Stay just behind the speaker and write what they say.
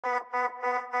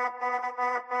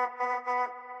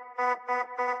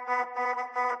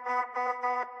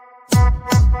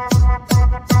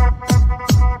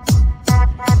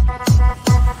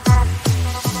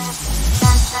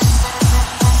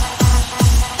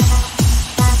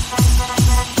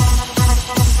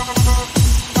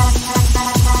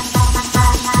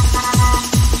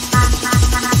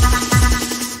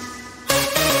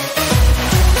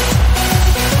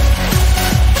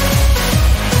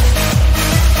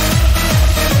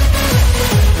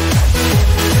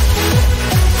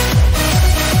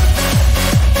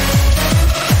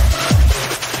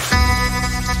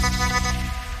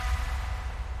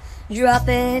Drop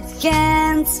it,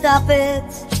 can't stop it,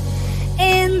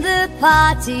 in the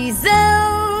party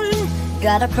zone.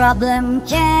 Got a problem,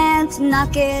 can't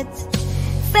knock it,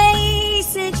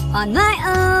 face it on my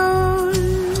own.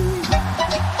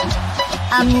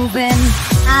 I'm moving,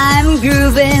 I'm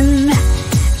grooving,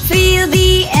 feel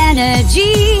the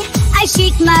energy. I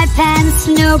shake my pants,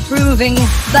 no proving,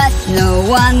 but no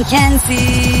one can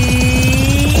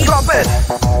see. Drop it!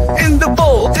 In the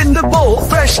bowl,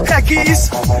 fresh khakis.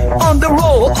 On the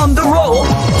roll,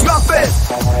 drop it!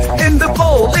 In the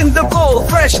bowl,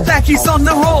 fresh khakis on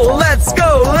the roll. Let's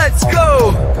go, let's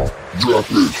go! Drop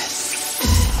it!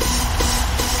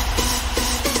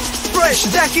 Fresh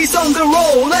khakis on the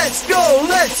roll. Let's go,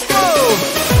 let's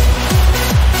go!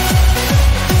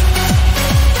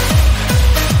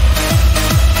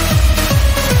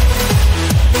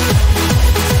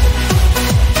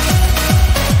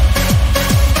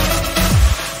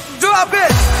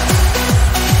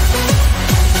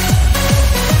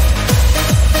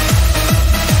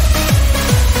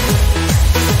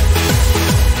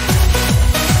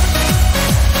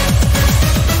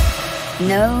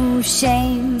 No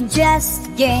shame,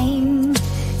 just game.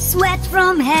 Sweat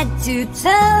from head to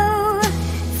toe.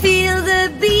 Feel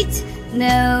the beat,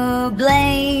 no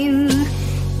blame.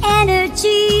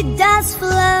 Energy does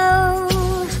flow.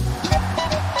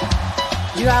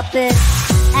 Drop it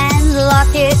and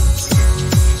lock it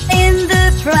in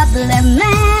the problem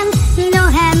man. No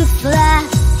hands flat,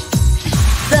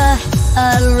 the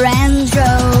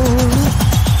N2o.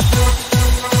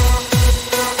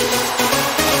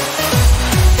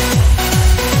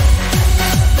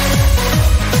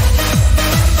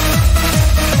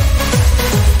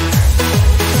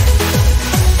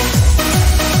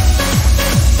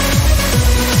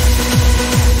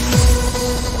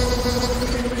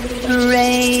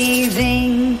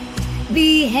 Raving,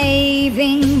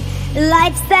 behaving,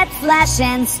 lights that flash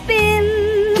and spin.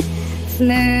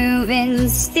 Moving,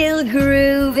 still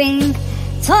grooving,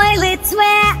 toilets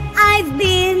where I've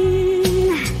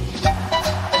been.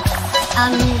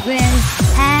 I'm moving,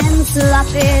 hands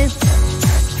lock it,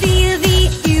 feel the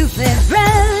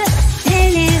euphoria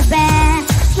in his bed.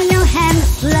 No hands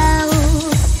flow,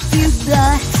 you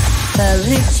the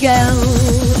go.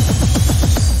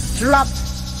 Drop.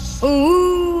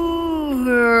 Ooh,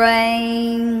 rain.